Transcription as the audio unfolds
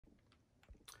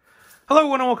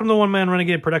Hello and welcome to the One Man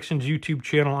Renegade Productions YouTube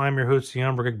channel. I'm your host,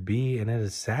 Jan Brick B, and it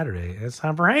is Saturday. It's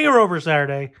time for Hangover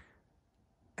Saturday.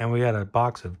 And we got a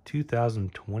box of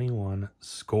 2021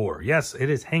 score. Yes, it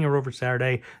is Hangover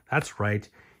Saturday. That's right.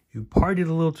 You partied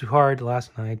a little too hard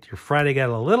last night. Your Friday got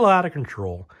a little out of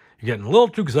control. You're getting a little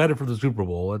too excited for the Super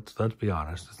Bowl. Let's be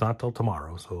honest. It's not till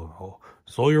tomorrow, so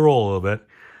slow your roll a little bit.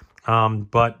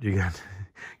 But you got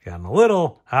gotten a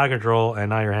little out of control, and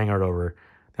now you're hangover.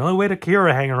 The only way to cure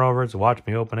a hangover is to watch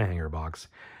me open a hanger box.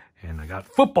 And I got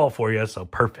football for you, so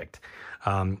perfect.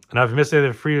 Now, if you missed any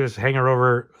of the previous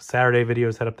Hangover Saturday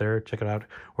videos, head up there, check it out.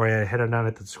 Or head on down,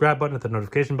 hit the subscribe button, hit the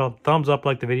notification bell, thumbs up,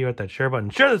 like the video, hit that share button.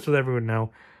 Share this with everyone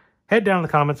now. Head down in the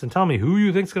comments and tell me who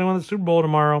you think's going to win the Super Bowl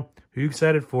tomorrow. Who are you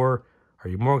excited for? Are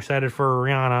you more excited for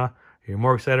Rihanna? Are you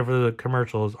more excited for the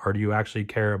commercials? Or do you actually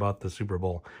care about the Super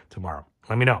Bowl tomorrow?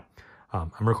 Let me know.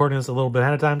 I'm recording this a little bit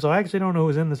ahead of time, so I actually don't know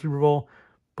who's in the Super Bowl.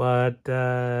 But,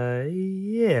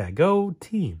 yeah, go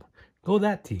team. Go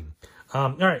that team.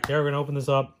 All right, yeah, we're going to open this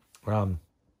up.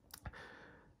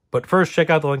 But first,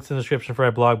 check out the links in the description for my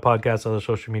blog, podcast, other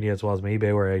social media, as well as my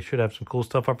eBay, where I should have some cool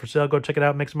stuff up for sale. Go check it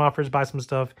out, make some offers, buy some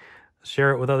stuff,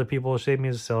 share it with other people, save me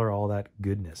as a seller, all that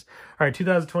goodness. All right,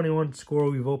 2021 score.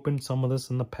 We've opened some of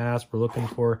this in the past. We're looking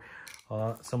for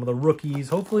some of the rookies,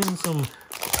 hopefully in some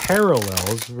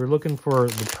parallels. We're looking for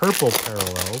the purple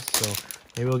parallels, so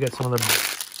maybe we'll get some of the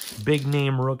big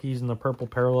name rookies in the purple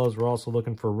parallels. We're also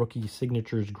looking for rookie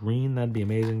signatures green. That'd be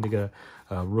amazing to get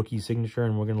a rookie signature.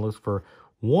 And we're going to look for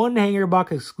one Hanger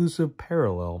Box exclusive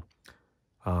parallel,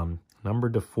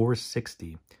 numbered to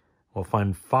 460. We'll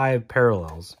find 5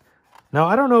 parallels. Now,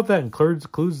 I don't know if that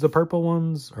includes the purple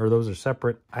ones or those are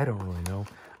separate. I don't really know.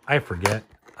 I forget.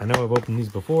 I know I've opened these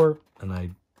before and I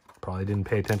probably didn't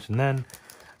pay attention then.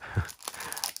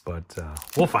 But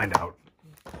we'll find out.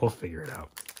 We'll figure it out.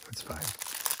 It's fine.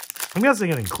 I'm guessing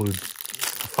it includes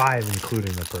 5,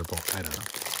 including the purple. I don't know.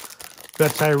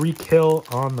 Got Tyreek Hill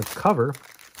on the cover,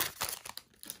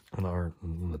 or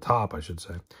on the top, I should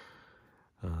say.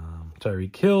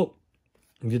 Tyreek Hill.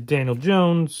 You get Daniel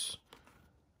Jones,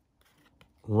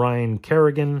 Ryan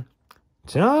Kerrigan,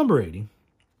 Tom Brady.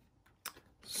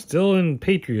 Still in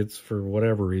Patriots for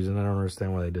whatever reason. I don't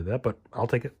understand why they did that, but I'll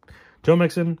take it. Joe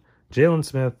Mixon, Jalen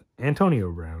Smith,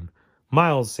 Antonio Brown,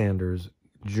 Miles Sanders,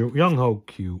 Young Ho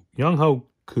Koo,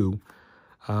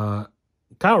 Kyle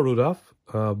Rudolph,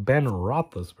 Ben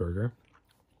Roethlisberger,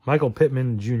 Michael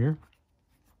Pittman Jr.,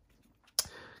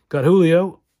 got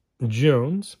Julio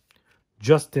Jones,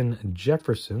 Justin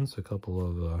Jefferson, so a couple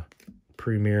of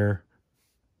premier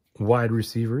wide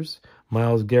receivers,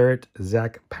 Myles Garrett,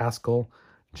 Zach Pascal,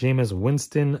 Jameis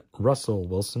Winston, Russell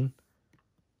Wilson.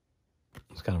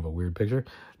 It's kind of a weird picture.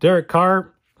 Derek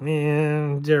Carr.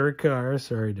 Man, Derek Carr.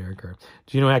 Sorry, Derek Carr.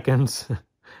 Geno Atkins.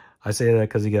 I say that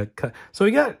because he got cut. So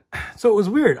it was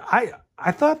weird. I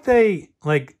thought they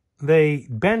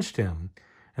benched him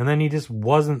and then he just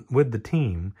wasn't with the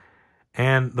team.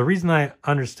 And the reason I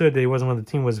understood that he wasn't with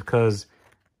the team was because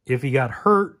if he got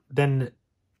hurt,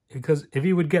 because if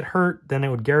he would get hurt, then it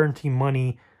would guarantee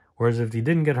money. Whereas if he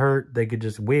didn't get hurt, they could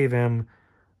just waive him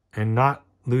and not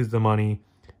lose the money.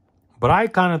 But I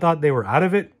kind of thought they were out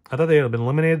of it. I thought they had been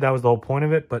eliminated. That was the whole point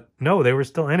of it. But no, they were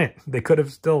still in it. They could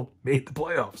have still made the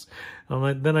playoffs.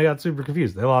 Then I got super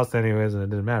confused. They lost anyways, and it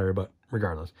didn't matter. But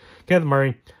regardless. Kenneth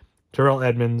Murray, Terrell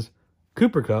Edmonds,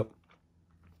 Cooper Kupp,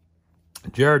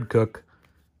 Jared Cook,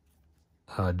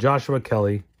 Joshua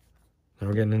Kelly. And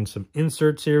we're getting in some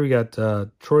inserts here. We got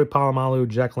Troy Polamalu,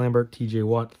 Jack Lambert, TJ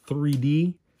Watt,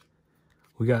 3D.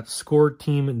 We got score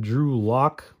team Drew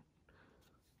Lock.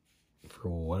 For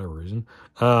whatever reason.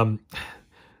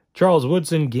 Charles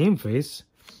Woodson, Game Face.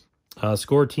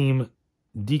 Score team,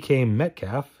 DK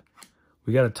Metcalf.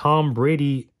 We got a Tom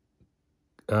Brady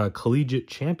Collegiate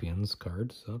Champions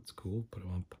card, so that's cool. Put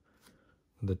him up.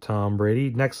 The Tom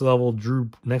Brady. Next level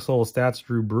stats,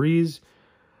 Drew Brees.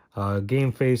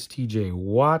 Game Face, TJ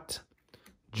Watt.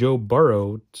 Joe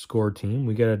Burrow score team.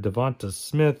 We got a Devonta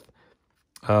Smith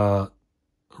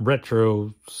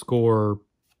retro score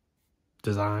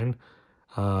design.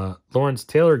 Lawrence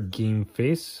Taylor Game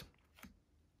Face.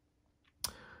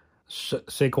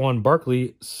 Saquon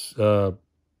Barkley,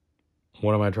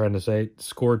 what am I trying to say?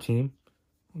 Score team.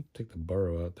 I'll take the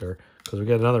Burrow out there because we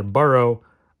got another Burrow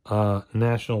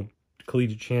national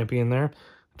collegiate champion there.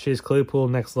 Chase Claypool,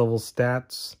 next level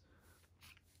stats.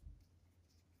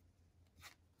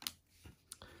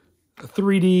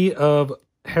 3D of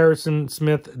Harrison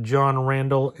Smith, John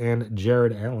Randall, and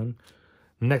Jared Allen.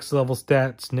 Next level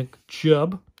stats, Nick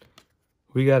Chubb.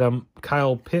 We got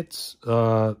Kyle Pitts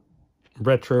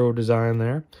retro design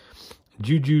there.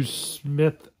 Juju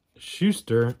Smith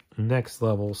Schuster, next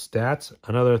level stats.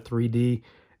 Another 3D.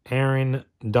 Aaron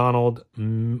Donald,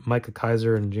 Micah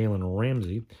Kaiser, and Jalen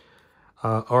Ramsey.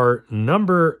 Our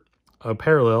number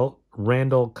parallel,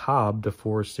 Randall Cobb to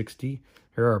 460.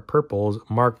 Here are purples,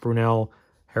 Mark Brunell,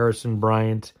 Harrison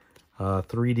Bryant,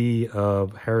 3D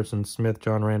of Harrison Smith,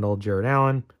 John Randall, Jared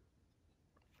Allen.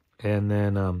 And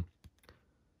then,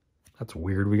 that's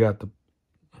weird. We got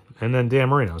and then Dan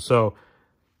Marino. So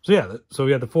yeah, so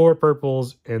we got the 4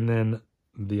 purples and then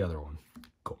the other one.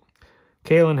 Cool.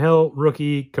 Kalen Hill,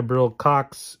 rookie, Cabril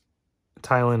Cox,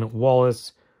 Tylen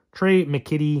Wallace, Trey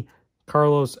McKitty,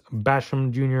 Carlos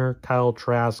Basham Jr., Kyle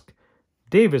Trask,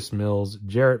 Davis Mills,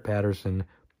 Jarrett Patterson,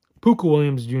 Puka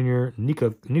Williams Jr.,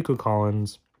 Nico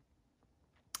Collins,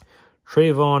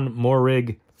 Trayvon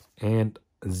Morig, and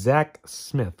Zach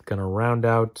Smith. Going to round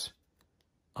out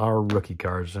our rookie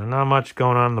cards. So not much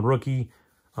going on in the rookie.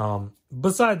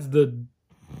 Besides the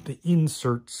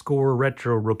insert score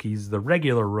retro rookies, the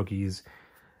regular rookies,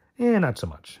 not so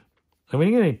much. And we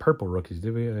didn't get any purple rookies,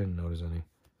 did we? I didn't notice any.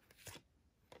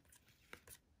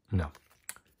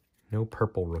 No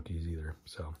purple rookies either.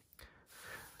 So,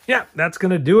 yeah, that's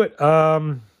going to do it. I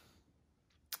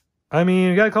mean,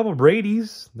 we got a couple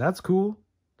Brady's. That's cool.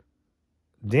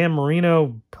 Dan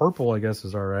Marino purple, I guess,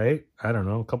 is all right. I don't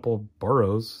know. A couple of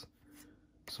Burrows.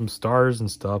 Some stars and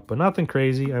stuff, but nothing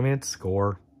crazy. I mean, it's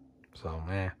score. So,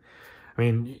 I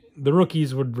mean, the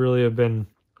rookies would really have been...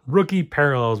 Rookie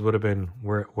parallels would have been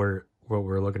what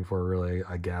we're looking for, really,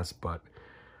 I guess. But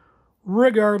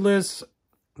regardless,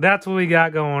 that's what we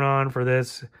got going on for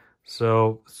this.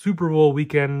 So, Super Bowl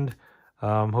weekend.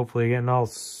 Hopefully,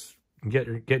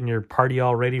 getting your party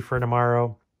all ready for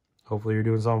tomorrow. Hopefully, you're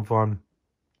doing something fun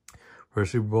for a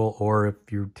Super Bowl, or if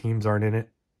your teams aren't in it,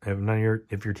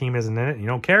 if your team isn't in it, and you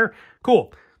don't care,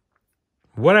 cool.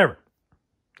 Whatever.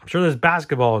 I'm sure there's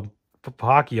basketball and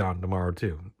hockey on tomorrow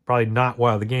too. Probably not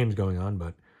while the game's going on,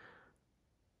 but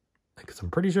because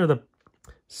I'm pretty sure the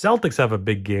Celtics have a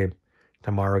big game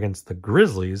tomorrow against the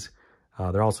Grizzlies.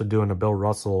 They're also doing a Bill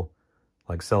Russell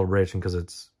celebration because I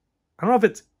don't know if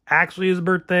it's actually his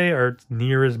birthday or it's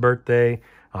near his birthday.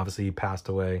 Obviously, he passed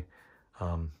away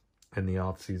in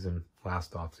the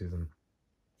last off season.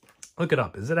 Look it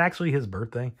up. Is it actually his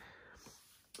birthday?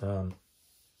 But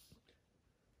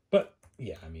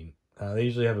yeah, I mean, they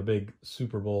usually have a big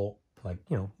Super Bowl,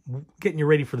 getting you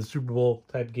ready for the Super Bowl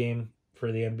type game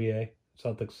for the NBA.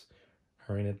 Celtics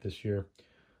are in it this year.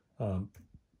 And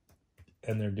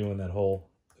they're doing that whole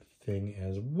thing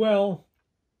as well.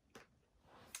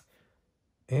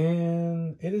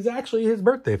 And it is actually his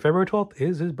birthday. February 12th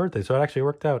is his birthday. So it actually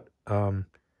worked out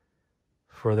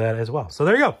for that as well. So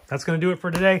there you go. That's going to do it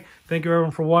for today. Thank you,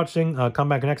 everyone, for watching. Come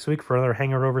back next week for another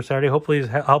Hangar Over Saturday. Hopefully it's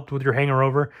helped with your Hangar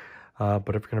Over.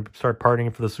 But if you're going to start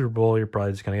partying for the Super Bowl, you're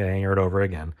probably just going to get Hangar Over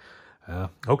again.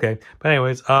 Okay. But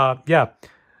anyways, yeah,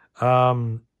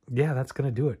 that's going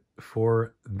to do it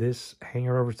for this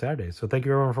Hangar Over Saturday. So thank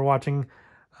you, everyone, for watching.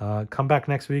 Come back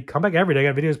next week. Come back every day.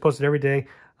 I got videos posted every day.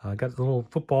 Got a little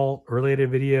football-related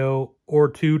video or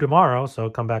two tomorrow. So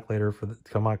come back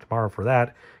tomorrow for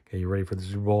that. Get you ready for the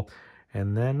Super Bowl.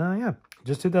 And then, yeah,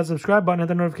 just hit that subscribe button, hit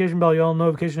the notification bell. You'll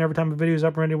notification every time a video is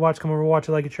up and ready to watch. Come over, watch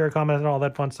it, like it, share, comment, and all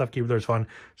that fun stuff. Keep it fun.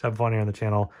 Just have fun here on the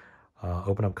channel.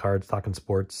 Open up cards, talking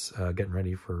sports, getting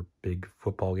ready for big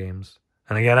football games.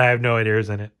 And again, I have no idea who's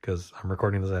in it because I'm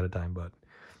recording this at a time, but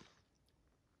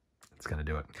it's going to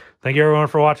do it. Thank you, everyone,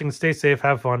 for watching. Stay safe.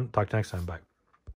 Have fun. Talk to you next time. Bye.